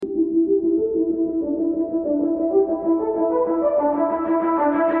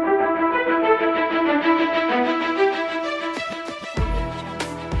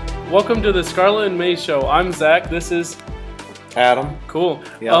Welcome to the Scarlet and May Show. I'm Zach. This is Adam. cool.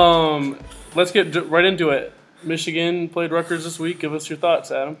 Yep. Let's get right into it. Michigan played Rutgers this week. Give us your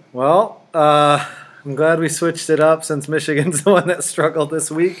thoughts, Adam. Well, I'm glad we switched it up since Michigan's the one that struggled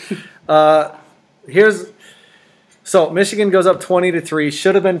this week. So Michigan goes up 20-3.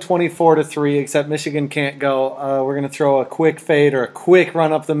 Should have been 24-3, except Michigan can't go. We're gonna throw a quick fade or a quick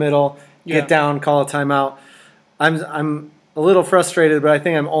run up the middle, get down, call a timeout. I'm a little frustrated, but I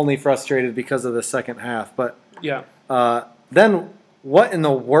think I'm only frustrated because of the second half. But Yeah. then what in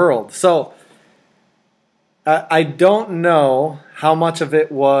the world? So I don't know how much of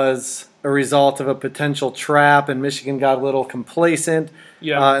it was a result of a potential trap and Michigan got a little complacent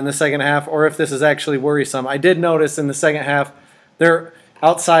in the second half, or if this is actually worrisome. I did notice in the second half, there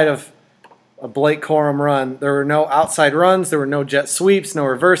outside of a Blake Corum run, there were no outside runs, there were no jet sweeps, no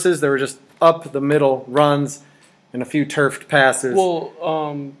reverses, there were just up the middle runs and a few turfed passes. Well,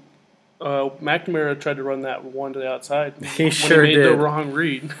 McNamara tried to run that one to the outside. He when sure he made did. the wrong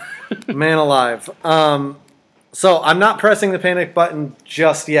read. Man alive. So I'm not pressing the panic button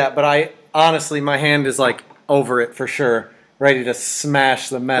just yet, but I honestly, my hand is like over it for sure, ready to smash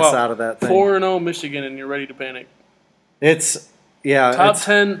the mess out of that thing. 4-0 Michigan, and you're ready to panic. It's Top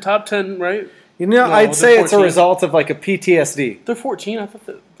 10, right? You know, No, I'd say they're it's a 14. result of like a PTSD. They're 14. I thought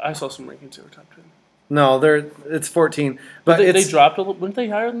that I saw some rankings that were top 10. No, it's 14, but They dropped a little. Weren't they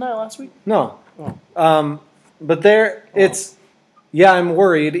higher than that last week? no. Oh. But it's. Yeah, I'm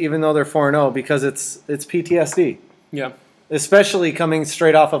worried, even though they're 4-0, because it's PTSD. Yeah. Especially coming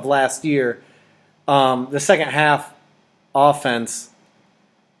straight off of last year. The second half offense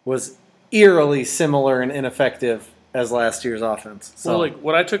was eerily similar and ineffective as last year's offense. So, Well, like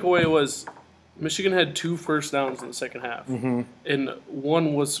what I took away was Michigan had 2 first downs in the second half, and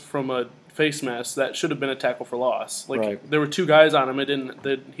one was from a face mask that should have been a tackle for loss. Like Right. there were 2 guys on him.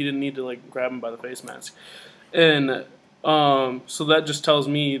 He didn't need to like grab him by the face mask, and so that just tells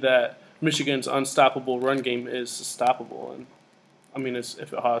me that Michigan's unstoppable run game is stoppable. And I mean,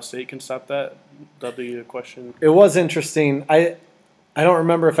 if Ohio State can stop that, that'll be a question. it was interesting. I don't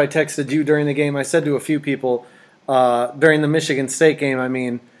remember if I texted you during the game. I said to a few people during the Michigan State game, I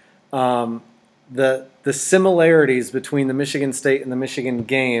mean, the similarities between the Michigan State and the Michigan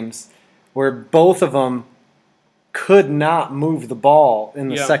games, where both of them could not move the ball in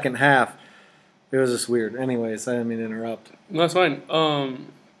the second half. It was just weird. Anyways, I didn't mean to interrupt. No, that's fine.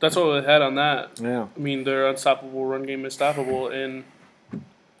 That's all I had on that. Yeah. I mean, their unstoppable run game is stoppable, and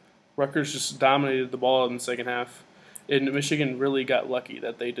Rutgers just dominated the ball in the second half. And Michigan really got lucky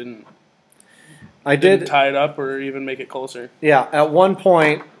that they didn't tie it up or even make it closer. Yeah, at one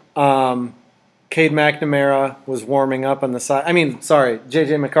point, Cade McNamara was warming up on the side.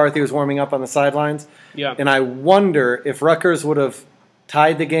 J.J. McCarthy was warming up on the sidelines. Yeah. And I wonder if Rutgers would have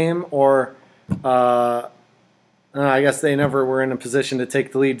tied the game or I guess they never were in a position to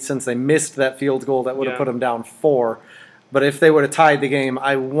take the lead since they missed that field goal that would have put them down 4. But if they would have tied the game,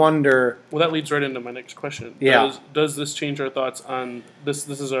 I wonder. Well, that leads right into my next question. Yeah. Does this change our thoughts on this?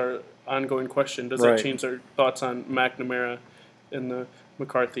 This is our ongoing question. Does that change our thoughts on McNamara in the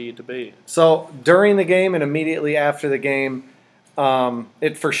McCarthy debate? So during the game and immediately after the game,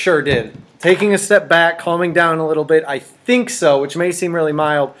 it for sure did. Taking a step back, calming down a little bit, I think so, which may seem really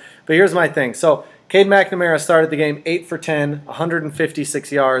mild. But here's my thing. So Cade McNamara started the game 8 for 10,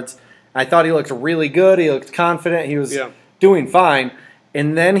 156 yards. I thought he looked really good. He looked confident. He was doing fine.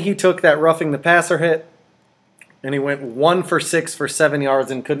 And then he took that roughing the passer hit, and he went 1 for 6 for 7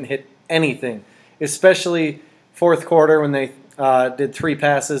 yards and couldn't hit anything, especially fourth quarter when they did 3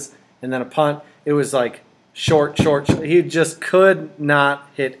 passes and then a punt. It was like short. He just could not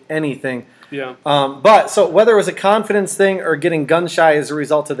hit anything. Yeah. But so whether it was a confidence thing or getting gun shy as a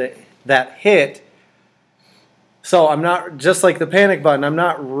result of that hit, so I'm not, just like the panic button, I'm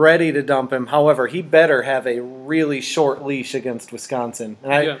not ready to dump him. However, he better have a really short leash against Wisconsin.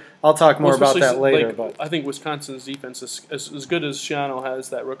 And I'll talk more about that later. But I think Wisconsin's defense is as good as Shiano has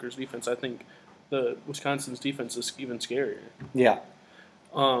that Rutgers defense. I think the Wisconsin's defense is even scarier. Yeah.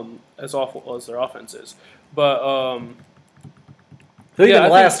 As awful as their offense is. But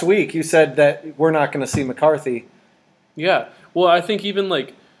last week you said that we're not going to see McCarthy. Yeah. Well, I think even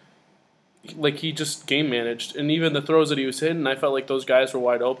like he just game managed, and even the throws that he was hitting, I felt like those guys were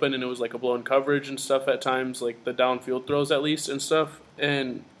wide open, and it was like a blown coverage and stuff at times, like the downfield throws at least and stuff.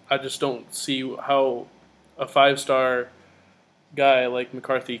 And I just don't see how a 5-star guy like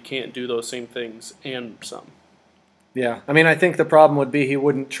McCarthy can't do those same things and some. Yeah, I mean, I think the problem would be he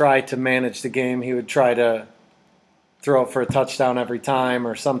wouldn't try to manage the game. He would try to throw it for a touchdown every time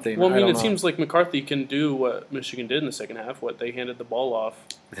or something. Well, I mean, don't it know. seems like McCarthy can do what Michigan did in the second half. What they handed the ball off.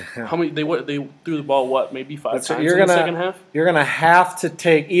 How many they threw the ball? Maybe five times in the second half. You're gonna have to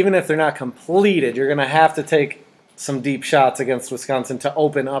take, even if they're not completed, you're gonna have to take some deep shots against Wisconsin to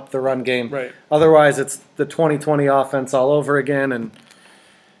open up the run game. Right. Otherwise, it's the 2020 offense all over again. And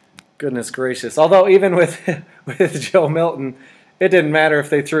goodness gracious, although even with Joe Milton, it didn't matter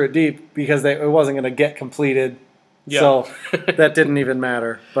if they threw it deep because it wasn't going to get completed. Yeah. So that didn't even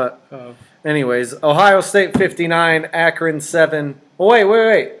matter. But anyways, Ohio State 59, Akron 7. Oh,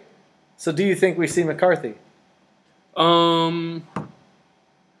 wait. So do you think we see McCarthy? Yeah,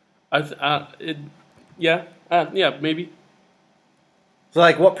 maybe. So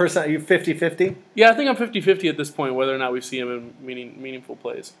like what percent? Are you 50-50? Yeah, I think I'm 50-50 at this point, whether or not we see him in meaningful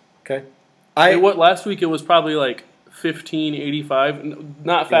plays. Okay. Last week it was probably like 15-85,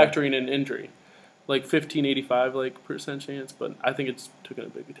 not factoring in injury. Like 15-85 like percent chance, but I think it's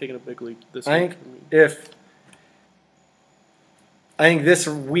taking a big leap this week. I think this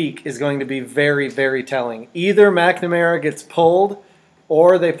week is going to be very, very telling. Either McNamara gets pulled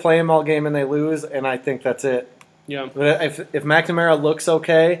or they play him all game and they lose, and I think that's it. Yeah. But if McNamara looks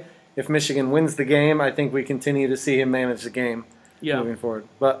okay, if Michigan wins the game, I think we continue to see him manage the game moving forward.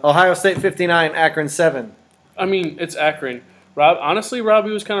 But Ohio State 59, Akron 7. I mean, it's Akron.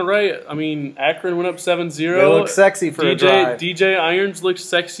 Robbie was kind of right. I mean, Akron went up 7-0. They look sexy for a drive. DJ Irons looked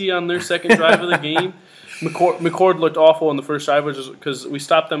sexy on their second drive of the game. McCord looked awful on the first drive, which is because we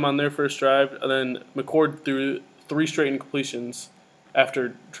stopped them on their first drive, and then McCord threw 3 straight incompletions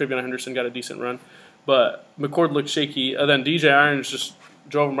after Travion Henderson got a decent run. But McCord looked shaky, and then DJ Irons just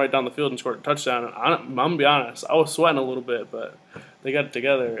drove him right down the field and scored a touchdown. And I'm going to be honest, I was sweating a little bit, but they got it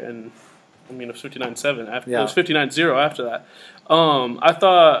together, and I mean, it was 59-7. It was 59-0 after that. I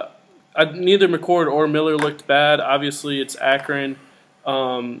thought neither McCord or Miller looked bad. Obviously, it's Akron.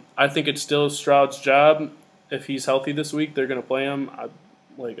 I think it's still Stroud's job. If he's healthy this week, they're going to play him.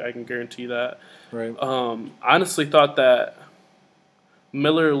 I can guarantee that. Right. Honestly thought that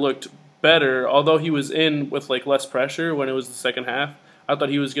Miller looked better, although he was in with less pressure when it was the second half. I thought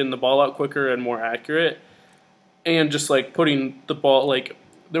he was getting the ball out quicker and more accurate, and just putting the ball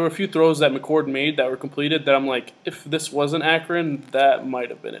there were a few throws that McCord made that were completed that I'm like, if this wasn't Akron, that might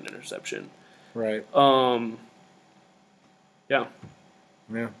have been an interception. Right. Yeah.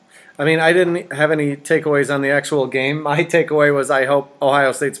 Yeah. I mean, I didn't have any takeaways on the actual game. My takeaway was I hope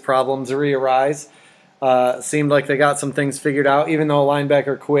Ohio State's problems re-arise. Seemed like they got some things figured out, even though a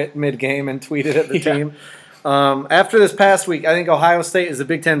linebacker quit mid-game and tweeted at the team. After this past week, I think Ohio State is the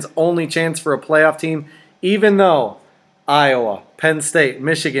Big Ten's only chance for a playoff team, even though Iowa, Penn State,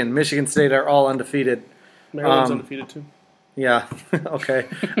 Michigan State are all undefeated. Maryland's undefeated too. Yeah, okay.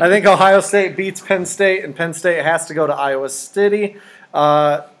 I think Ohio State beats Penn State, and Penn State has to go to Iowa City.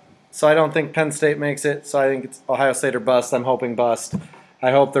 So I don't think Penn State makes it. So I think it's Ohio State or bust. I'm hoping bust.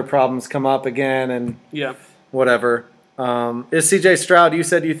 I hope their problems come up again and whatever. Is C.J. Stroud, you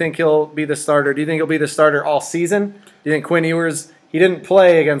said you think he'll be the starter. Do you think he'll be the starter all season? Do you think Quinn Ewers, he didn't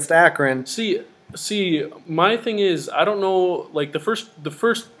play against Akron. See, my thing is, I don't know, the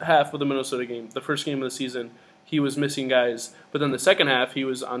first half of the Minnesota game, the first game of the season, he was missing guys. But then the second half, he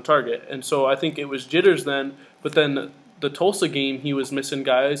was on target. And so I think it was jitters then. But then the Tulsa game, he was missing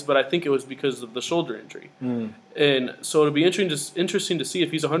guys. But I think it was because of the shoulder injury. And so it'll be interesting to see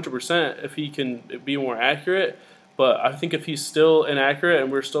if he's 100%, if he can be more accurate. But I think if he's still inaccurate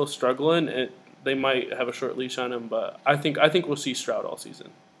and we're still struggling, they might have a short leash on him. But I think we'll see Stroud all season.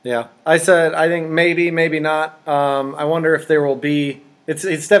 Yeah. I think maybe not. I wonder if there will be – it's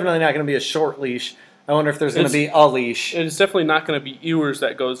definitely not going to be a short leash. I wonder if there's going to be a leash. It's definitely not going to be Ewers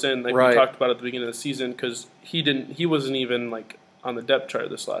that goes in we talked about at the beginning of the season because he wasn't even on the depth chart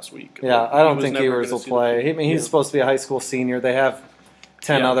this last week. Yeah, I don't think Ewers will play. He's supposed to be a high school senior. They have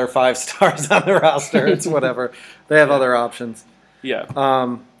 10 other 5-stars on the roster. It's whatever. They have other options. Yeah.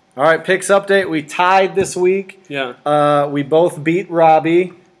 All right, picks update. We tied this week. Yeah. We both beat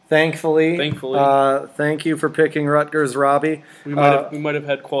Robbie. Thankfully. Thank you for picking Rutgers, Robbie. We might have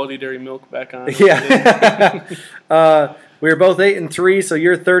had quality dairy milk back on. Yeah. We were both 8-3, so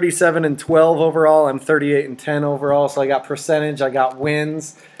you're 37-12 overall. I'm 38-10 overall. So I got percentage, I got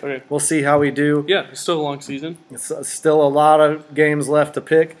wins. Okay. We'll see how we do. Yeah, it's still a long season. It's still a lot of games left to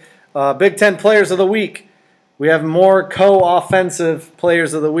pick. Big Ten Players of the Week. We have more co-offensive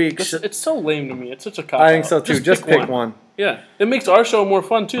Players of the Week. It's so lame to me. It's such a cop-out. I think so too. Just pick one. Yeah, it makes our show more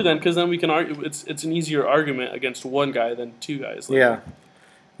fun too, then, because then we can argue. It's an easier argument against one guy than two guys. Yeah.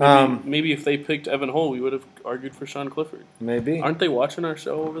 Maybe if they picked Evan Hull, we would have argued for Sean Clifford. Maybe. Aren't they watching our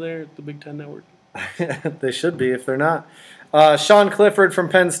show over there at the Big Ten Network? They should be if they're not. Sean Clifford from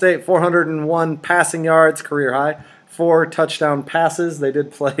Penn State, 401 passing yards, career high. 4 touchdown passes. They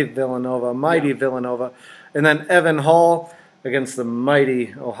did play Villanova, mighty Villanova. And then Evan Hall against the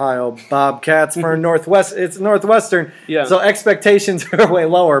mighty Ohio Bobcats for Northwest. It's Northwestern, Yeah. so expectations are way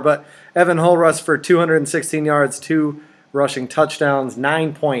lower. But Evan Hall rushed for 216 yards, 2 rushing touchdowns,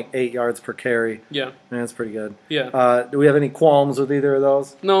 9.8 yards per carry. Yeah. Man, that's pretty good. Yeah. Do we have any qualms with either of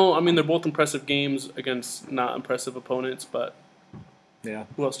those? No, I mean, they're both impressive games against not impressive opponents, but Yeah.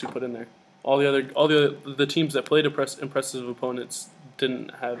 who else do you put in there? All the teams that played impressive opponents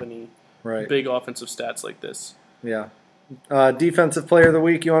didn't have any Right. big offensive stats like this. Yeah. Defensive player of the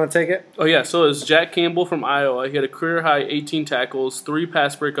week, you want to take it? Oh, yeah, so it's Jack Campbell from Iowa. He had a career-high 18 tackles, 3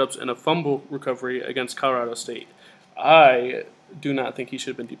 pass breakups, and a fumble recovery against Colorado State. I do not think he should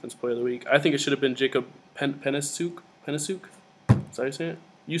have been Defensive Player of the Week. I think it should have been Jacob Penasuk. Is that how you say it?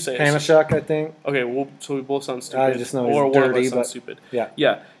 You say it. Panashuk, I think. Okay, so we both sound stupid. I just know he's or one dirty, of us but sounds stupid. yeah.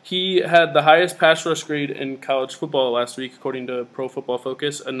 Yeah. He had the highest pass rush grade in college football last week, according to Pro Football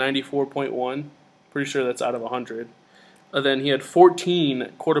Focus, a 94.1. Pretty sure that's out of 100. Then he had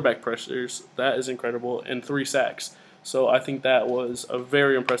 14 quarterback pressures. That is incredible. And 3 sacks. So I think that was a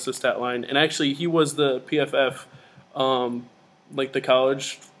very impressive stat line. And actually, he was the PFF, like the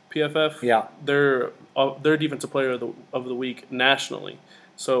college PFF. Yeah. Their defensive player of the week nationally.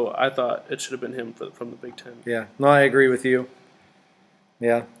 So I thought it should have been him from the Big Ten. Yeah. No, I agree with you.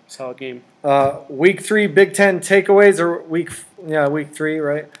 Yeah. Solid game. Week 3 Big Ten takeaways or week 3,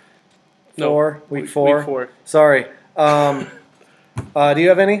 right? Week 4. Week 4. Sorry. Do you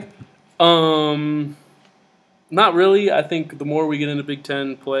have any? Not really. I think the more we get into Big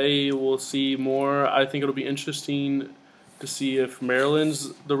Ten play, we'll see more. I think it'll be interesting to see if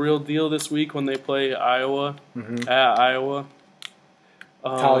Maryland's the real deal this week when they play Iowa at Iowa.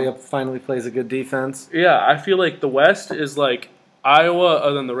 Talia finally plays a good defense. Yeah, I feel like the West is like Iowa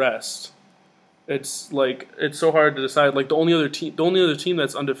other than the rest. It's like it's so hard to decide. Like the only other team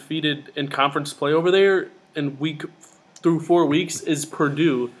that's undefeated in conference play over there in week through 4 weeks is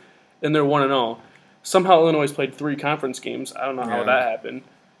Purdue, and they're 1-0. Somehow Illinois played 3 conference games. I don't know how that happened.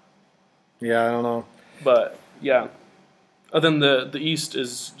 Yeah, I don't know. But yeah, other than the East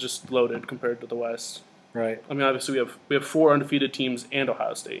is just loaded compared to the West. Right. I mean, obviously we have 4 undefeated teams and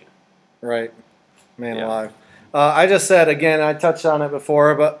Ohio State. Right. Man Yeah. alive. I just said, again, I touched on it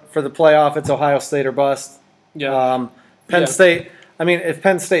before, but for the playoff, it's Ohio State or bust. Yeah. Penn State, I mean, if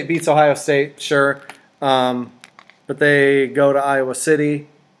Penn State beats Ohio State, sure. But they go to Iowa City.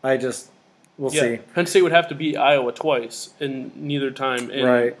 We'll see. Penn State would have to beat Iowa twice in neither time.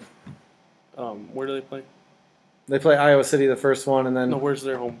 Right. Where do they play? They play Iowa City the first one, and then No, where's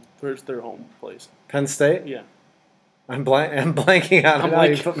their home place? Penn State? Yeah. I'm blanking on it. Now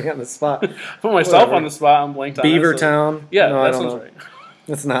you put me on the spot. Put myself on the spot. I'm blanked on Beavertown? it. Yeah, No, that I don't sounds know. right.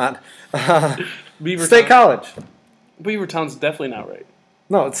 It's not. Beavertown. State College. Beavertown's definitely not right.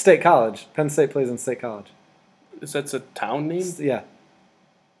 No, it's State College. Penn State plays in State College. That's a town name? Yeah.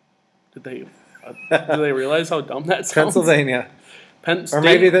 Did they realize how dumb that sounds? Pennsylvania. Penn State? Or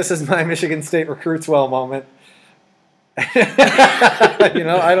maybe this is my Michigan State recruits well moment. I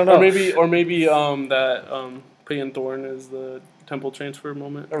don't know. Oh. Or maybe that Peyton Thorne is the Temple transfer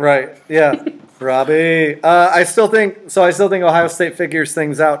moment. Right. Yeah. Robbie. I still think Ohio State figures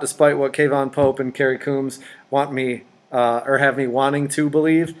things out despite what Kayvon Pope and Kerry Coombs want me or have me wanting to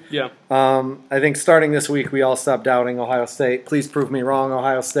believe. Yeah. I think starting this week we all stopped doubting Ohio State. Please prove me wrong,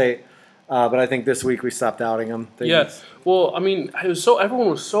 Ohio State. But I think this week we stopped doubting them. Well, I mean, everyone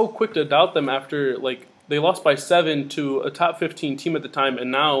was so quick to doubt them after they lost by 7 to a top 15 team at the time,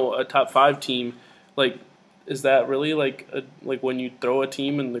 and now a top 5 team. Is that really like when you throw a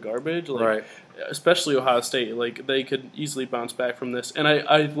team in the garbage? Right. Especially Ohio State, they could easily bounce back from this. And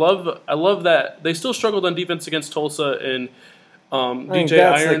I love that they still struggled on defense against Tulsa and DJ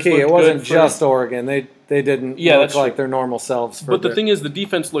that's Irons. the key. It wasn't just for, Oregon. They didn't look like their normal selves. But the thing is, the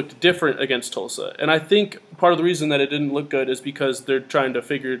defense looked different against Tulsa, and I think part of the reason that it didn't look good is because they're trying to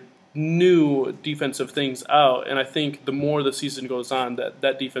figure new defensive things out. And I think the more the season goes on,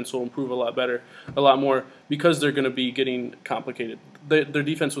 that defense will improve a lot more, because they're going to be getting complicated. Their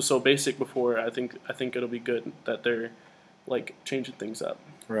defense was so basic before. I think it'll be good that they're changing things up.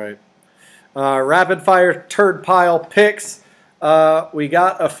 Right. Rapid fire turd pile picks. We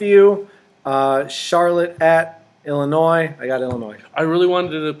got a few. Charlotte at Illinois. I got Illinois. I really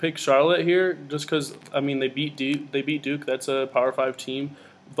wanted to pick Charlotte here just because, they beat Duke. That's a Power 5 team.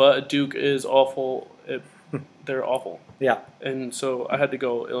 But Duke is awful. They're awful. Yeah. And so I had to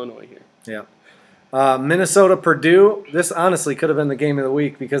go Illinois here. Yeah. Minnesota, Purdue. This honestly could have been the game of the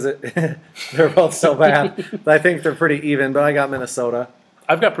week because they're both so bad. But I think they're pretty even, but I got Minnesota.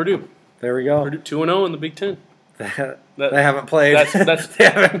 I've got Purdue. There we go. Purdue 2-0 in the Big Ten. They haven't played. They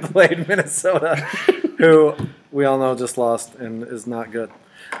haven't played Minnesota, who we all know just lost and is not good.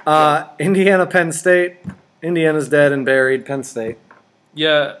 Indiana, Penn State. Indiana's dead and buried. Penn State.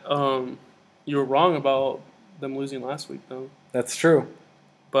 Yeah, you were wrong about them losing last week, though. That's true.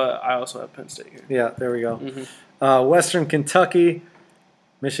 But I also have Penn State here. Yeah, there we go. Mm-hmm. Western Kentucky,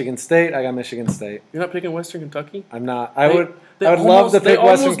 Michigan State. I got Michigan State. You're not picking Western Kentucky? I'm not. I would love to pick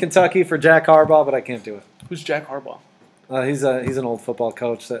Western Kentucky for Jack Harbaugh, but I can't do it. Who's Jack Harbaugh? He's an old football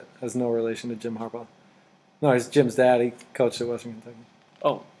coach that has no relation to Jim Harbaugh. No, he's Jim's dad. He coached at Western Kentucky.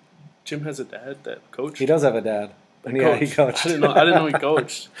 Oh, Jim has a dad that coached? He does have a dad. And yeah, he coached. I didn't know he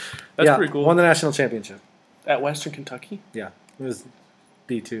coached. That's pretty cool. Won the national championship. At Western Kentucky? Yeah. It was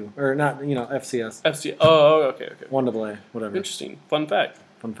D2. Or not, FCS. FCS. Oh, okay. 1AA, whatever. Interesting. Fun fact.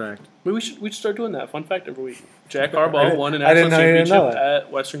 Maybe we should start doing that. Fun fact every week. Jack Harbaugh won a national championship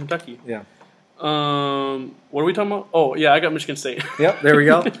at Western Kentucky. Yeah. What are we talking about? Oh, yeah, I got Michigan State. Yep, there we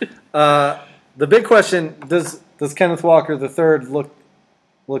go. The big question, does Kenneth Walker III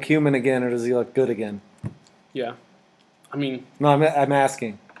look human again, or does he look good again? Yeah. I mean... No, I'm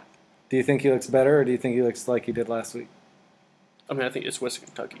asking. Do you think he looks better, or do you think he looks like he did last week? I mean, I think it's Western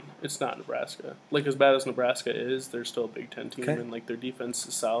Kentucky. It's not Nebraska. Like, as bad as Nebraska is, they're still a Big Ten team, and, like, their defense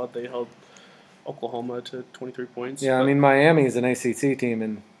is solid. They held Oklahoma to 23 points. Yeah, I mean, Miami's an ACC team,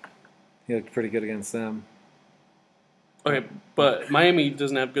 and he looked pretty good against them. Okay, but Miami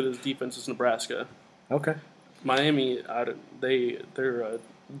doesn't have good as defense as Nebraska. Okay. Miami,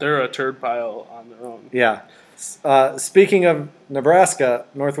 they're a turd pile on their own. Yeah. Speaking of Nebraska,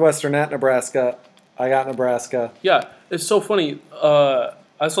 Northwestern at Nebraska, I got Nebraska. Yeah, it's so funny. I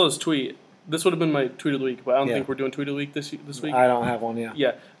saw this tweet. This would have been my tweet of the week, but I don't think we're doing tweet of the week this week. I don't have one yet.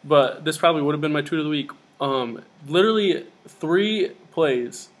 Yeah, but this probably would have been my tweet of the week. Literally 3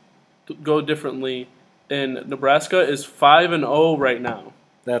 plays go differently, and Nebraska is 5-0 right now.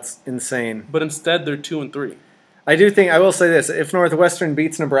 That's insane. But instead, they're 2-3. I do think I will say this: if Northwestern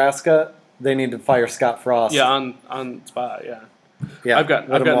beats Nebraska, they need to fire Scott Frost. Yeah, on spot. Yeah. Yeah. I've got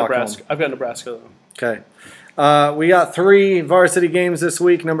Nebraska. I've got Nebraska though. Okay. We got 3 varsity games this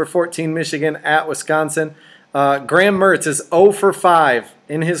week. Number 14, Michigan at Wisconsin. Graham Mertz is 0 for 5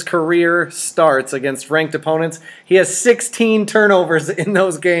 in his career starts against ranked opponents. He has 16 turnovers in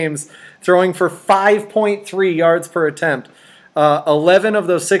those games, throwing for 5.3 yards per attempt. 11 of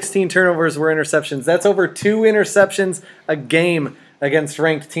those 16 turnovers were interceptions. That's over 2 interceptions a game against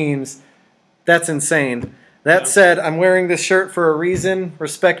ranked teams. That's insane. That said, I'm wearing this shirt for a reason.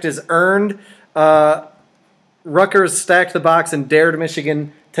 Respect is earned. Rutgers stacked the box and dared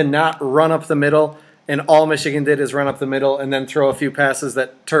Michigan to not run up the middle, and all Michigan did is run up the middle and then throw a few passes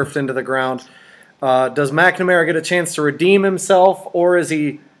that turfed into the ground. Does McNamara get a chance to redeem himself, or is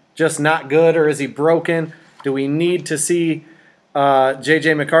he just not good, or is he broken? Do we need to see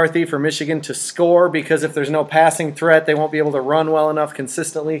J.J. McCarthy for Michigan to score? Because if there's no passing threat, they won't be able to run well enough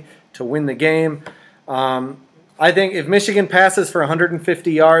consistently to win the game. I think if Michigan passes for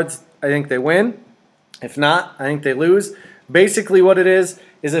 150 yards, I think they win. If not, I think they lose. Basically what it is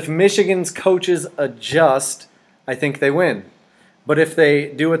if Michigan's coaches adjust, I think they win. But if they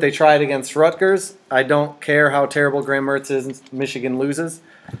do what they tried against Rutgers, I don't care how terrible Graham Mertz is, Michigan loses.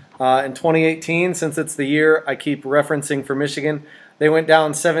 In 2018, since it's the year I keep referencing for Michigan, they went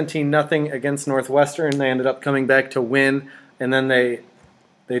down 17-0 against Northwestern. They ended up coming back to win, and then they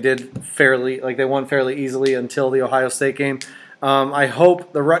won fairly easily until the Ohio State game. I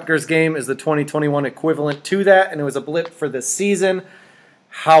hope the Rutgers game is the 2021 equivalent to that, and it was a blip for the season.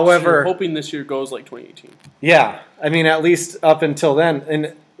 However, so you're hoping this year goes like 2018. Yeah, I mean, at least up until then.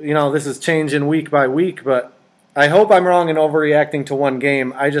 And, this is changing week by week, but I hope I'm wrong in overreacting to one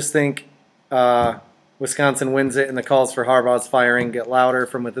game. I just think Wisconsin wins it, and the calls for Harbaugh's firing get louder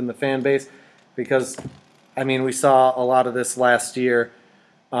from within the fan base because, I mean, we saw a lot of this last year.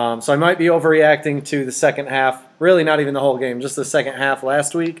 So I might be overreacting to the second half. Really, not even the whole game, just the second half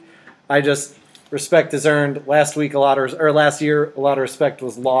last week. Respect is earned. Last year, a lot of respect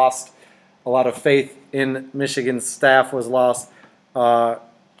was lost. A lot of faith in Michigan's staff was lost.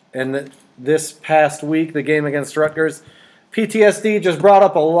 And this past week, the game against Rutgers, PTSD just brought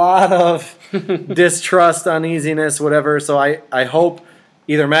up a lot of distrust, uneasiness, whatever. So I hope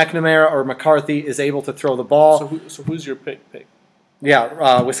either McNamara or McCarthy is able to throw the ball. So who's your pick?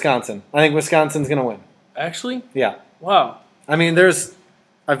 Yeah, Wisconsin. I think Wisconsin's going to win. Actually? Yeah. Wow. I mean,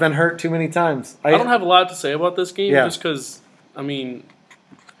 I've been hurt too many times. I don't have a lot to say about this game just because, I mean,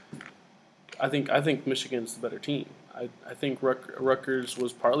 I think Michigan's the better team. I think Rutgers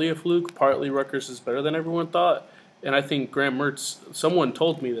was partly a fluke, partly Rutgers is better than everyone thought, and I think Graham Mertz. Someone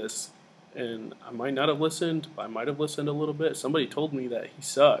told me this, and I might not have listened. I might have listened a little bit. Somebody told me that he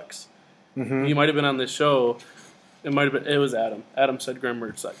sucks. Mm-hmm. He might have been on this show. It might have been. It was Adam. Adam said Graham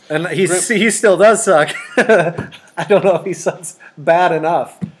Mertz sucked. And he still does suck. I don't know if he sucks bad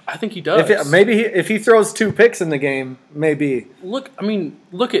enough. I think he does. If he throws 2 picks in the game, maybe. Look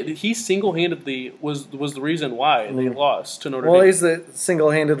at he single-handedly was the reason why they lost to Notre Dame. Well, he's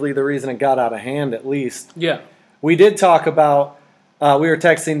single-handedly the reason it got out of hand, at least. Yeah. We did talk about. We were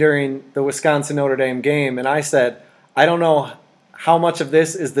texting during the Wisconsin Notre Dame game, and I said, I don't know how much of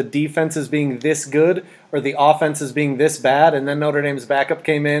this is the defenses being this good or the offenses being this bad. And then Notre Dame's backup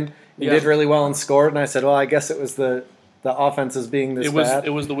came in and did really well and scored. And I said, well, I guess it was the offenses being this bad.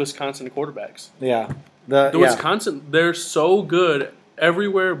 It was the Wisconsin quarterbacks. Yeah. Wisconsin, they're so good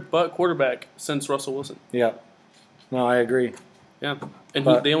everywhere but quarterback since Russell Wilson. Yeah. No, I agree. Yeah. And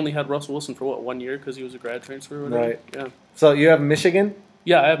they only had Russell Wilson for, 1 year because he was a grad transfer or whatever? Right. Yeah. So you have Michigan?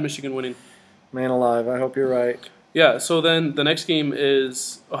 Yeah, I have Michigan winning. Man alive. I hope you're right. Yeah, so then the next game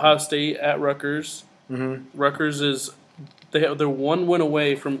is Ohio State at Rutgers. Mm-hmm. Rutgers they're 1 win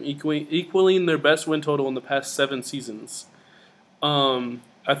away from equaling their best win total in the past 7 seasons. I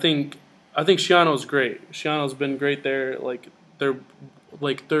think Shiano's great. Shiano's been great there. They're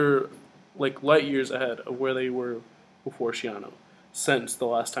light years ahead of where they were before Shiano, since the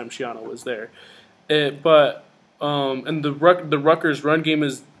last time Shiano was there. And the Rutgers run game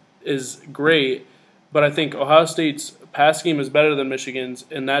is great. But I think Ohio State's pass game is better than Michigan's,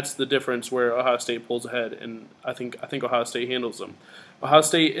 and that's the difference where Ohio State pulls ahead. And I think Ohio State handles them. Ohio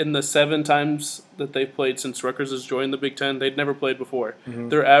State, in the 7 times that they've played since Rutgers has joined the Big Ten, they'd never played before. Mm-hmm.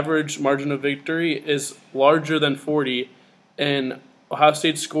 Their average margin of victory is larger than 40, and Ohio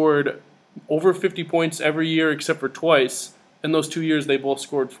State scored over 50 points every year except for twice. In those 2 years, they both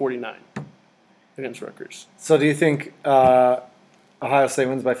scored 49 against Rutgers. So do you think Ohio State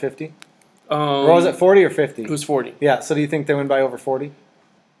wins by 50? Or was it 40 or 50? It was 40. Yeah, so do you think they win by over 40?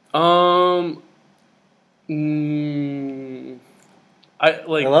 I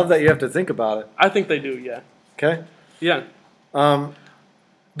love that you have to think about it. I think they do, yeah. Okay. Yeah.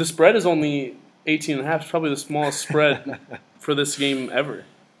 The spread is only 18.5. It's probably the smallest spread for this game ever.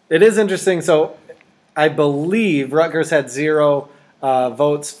 It is interesting. So I believe Rutgers had 0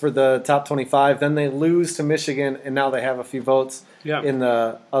 votes for the top 25. Then they lose to Michigan, and now they have a few votes in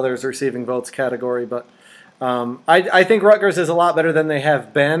the others receiving votes category. But I think Rutgers is a lot better than they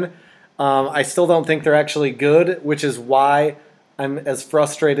have been. I still don't think they're actually good, which is why I'm as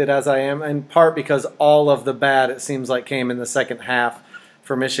frustrated as I am, in part because all of the bad, it seems like, came in the second half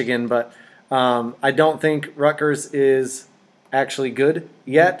for Michigan. But I don't think Rutgers is actually good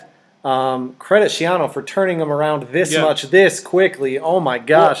yet. Credit Shiano for turning them around this quickly. Oh my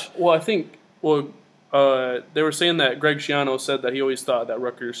gosh. Well, I think they were saying that Greg Schiano said that he always thought that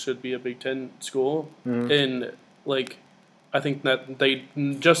Rutgers should be a Big Ten school, and I think that they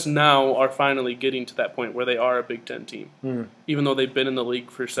just now are finally getting to that point where they are a Big Ten team, even though they've been in the league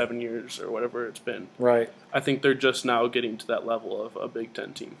for 7 years or whatever it's been. Right. I think they're just now getting to that level of a Big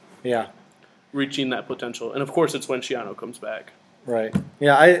Ten team. Yeah. Reaching that potential, and of course, it's when Schiano comes back. Right.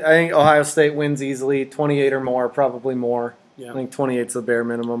 Yeah, I think Ohio State wins easily, 28 or more, probably more. Yeah. I think 28's the bare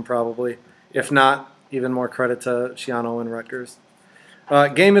minimum, probably. If not, even more credit to Schiano and Rutgers.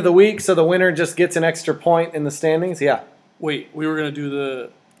 Game of the week, so the winner just gets an extra point in the standings? Yeah. Wait, we were going to do the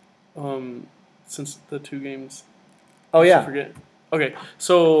since the 2 games. Oh, yeah. I forget. Okay,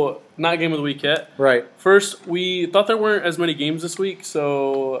 so not game of the week yet. Right. First, we thought there weren't as many games this week,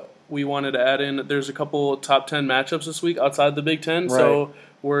 so we wanted to add in, there's a couple top 10 matchups this week outside the Big Ten, so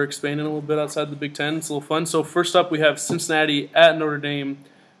we're expanding a little bit outside the Big Ten. It's a little fun. So first up, we have Cincinnati at Notre Dame.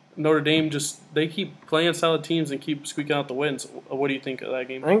 Notre Dame they keep playing solid teams and keep squeaking out the wins. What do you think of that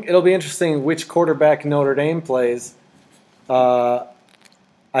game? I think it'll be interesting which quarterback Notre Dame plays. I'm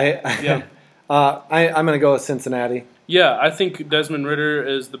going to go with Cincinnati. Yeah, I think Desmond Ridder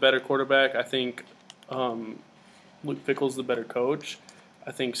is the better quarterback. I think Luke Fickell's the better coach.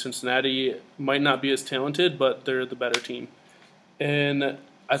 I think Cincinnati might not be as talented, but they're the better team. And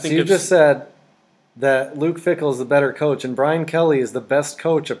I think you just said that Luke Fickell is the better coach, and Brian Kelly is the best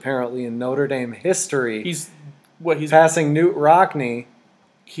coach apparently in Notre Dame history. He's passing Newt Rockne.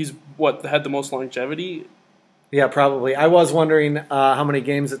 He's had the most longevity. Yeah, probably. I was wondering how many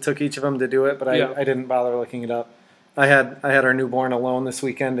games it took each of them to do it, but I didn't bother looking it up. I had our newborn alone this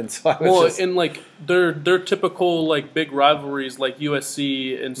weekend, and so I was their typical big rivalries like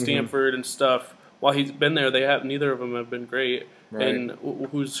USC and Stanford and stuff. While he's been there, neither of them have been great. Right. And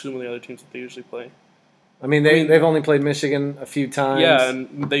who's some of the other teams that they usually play? I mean, they've only played Michigan a few times. Yeah,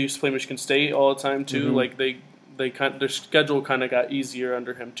 and they used to play Michigan State all the time too. Mhm. Like their schedule kind of got easier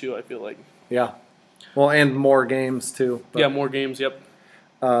under him too. I feel like. Yeah. Well, and more games too. But, Yeah, more games. Yep.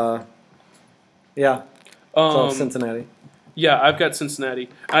 Yeah. So Cincinnati. Yeah, I've got Cincinnati.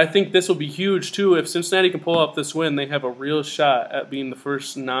 I think this will be huge too. If Cincinnati can pull off this win, they have a real shot at being the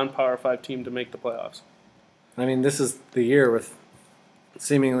first non-Power 5 team to make the playoffs. I mean, this is the year with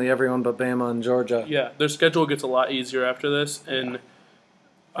seemingly everyone but Bama and Georgia. Yeah, their schedule gets a lot easier after this, and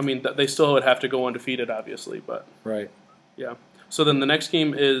I mean they still would have to go undefeated, obviously, but Right. yeah. So then the next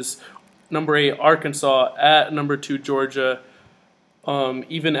game is number 8 Arkansas at number 2 Georgia.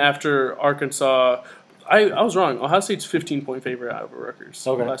 Even after Arkansas, I was wrong. Ohio State's 15-point favorite out of Rutgers.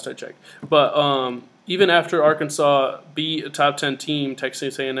 Okay. Last I checked, but even after Arkansas beat a top 10 team,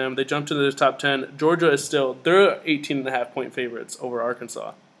 Texas A&M, they jumped into the top 10. Georgia is still they're 18.5-point favorites over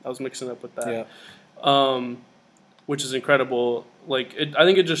Arkansas. I was mixing up with that. Yeah. Which is incredible. I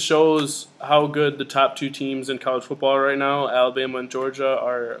think it just shows how good the top 2 teams in college football right now, Alabama and Georgia,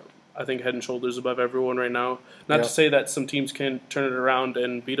 are. I think head and shoulders above everyone right now. Not Yeah. to say that some teams can turn it around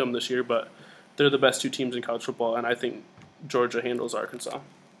and beat them this year, but they're the best 2 teams in college football, and I think Georgia handles Arkansas.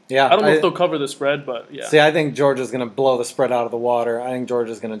 Yeah. I don't know if they'll cover the spread, but yeah. See, I think Georgia's going to blow the spread out of the water. I think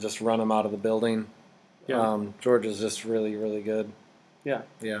Georgia's going to just run them out of the building. Yeah. Georgia's just really, really good. Yeah.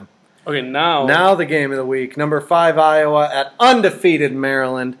 Yeah. Okay, now Now the game of the week. Number 5 Iowa at undefeated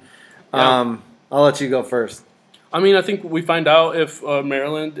Maryland. Yeah. I'll let you go first. I mean, I think we find out if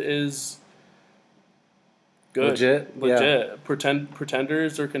Maryland is good, Legit? Yeah.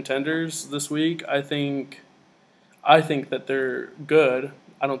 pretenders or contenders this week. I think that they're good.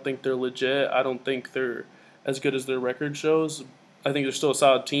 I don't think they're legit. I don't think they're as good as their record shows. I think they're still a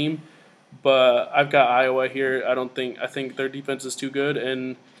solid team, but I've got Iowa here. I think their defense is too good,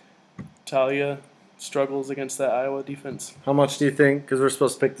 and Talia struggles against that Iowa defense. How much do you think? Because we're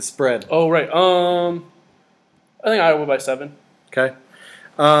supposed to pick the spread. Oh, right. I think Iowa by 7. Okay.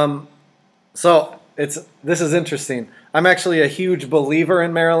 So this is interesting. I'm actually a huge believer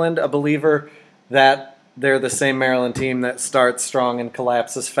in Maryland, a believer that they're the same Maryland team that starts strong and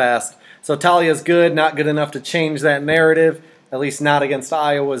collapses fast. So Talia's good, not good enough to change that narrative, at least not against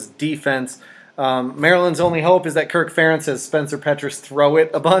Iowa's defense. Maryland's only hope is that Kirk Ferentz has Spencer Petras throw it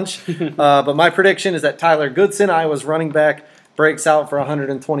a bunch. But my prediction is that Tyler Goodson, Iowa's running back, breaks out for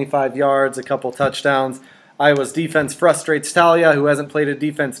 125 yards, a couple touchdowns. Iowa's defense frustrates Talia, who hasn't played a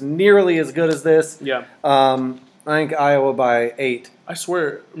defense nearly as good as this. Yeah. I think Iowa by 8. I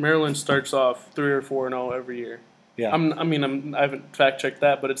swear Maryland starts off 3 or 4-0 every year. Yeah. I haven't fact checked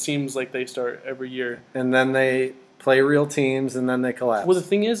that, but it seems like they start every year. And then they play real teams, and then they collapse. Well, the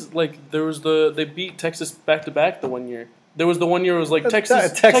thing is, they beat Texas back to back the one year. There was the one year it was like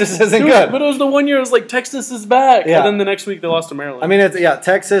Texas. Texas isn't good. But it was the one year it was like Texas is back, Yeah. and then the next week they lost to Maryland. I mean,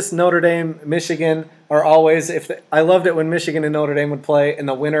 Texas, Notre Dame, Michigan are always. I loved it when Michigan and Notre Dame would play, and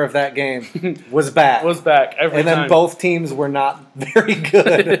the winner of that game was back. was back every and time. then both teams were not very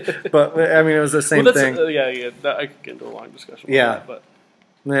good. But I mean, it was the same thing. I could get into a long discussion. Yeah. About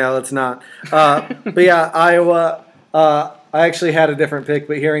that, Yeah, let's not. But yeah, Iowa. I actually had a different pick,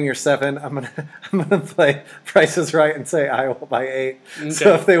 but hearing your 7, I'm gonna play Price is Right and say Iowa by 8. Okay.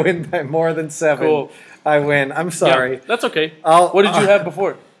 So if they win by more than 7, Cool. I win. I'm sorry. Yeah, that's okay. What What did you have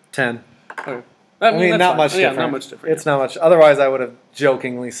before? 10. Okay. I mean, that's not fine. much Yeah, different. not much different. It's not much. Otherwise, I would have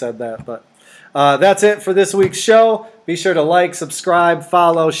jokingly said that. But that's it for this week's show. Be sure to like, subscribe,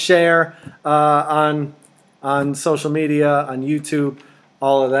 follow, share on social media, on YouTube,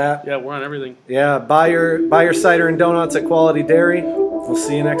 all of that. Yeah, we're on everything. Yeah, buy your cider and donuts at Quality Dairy. We'll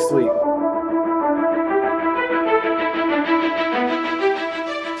see you next week.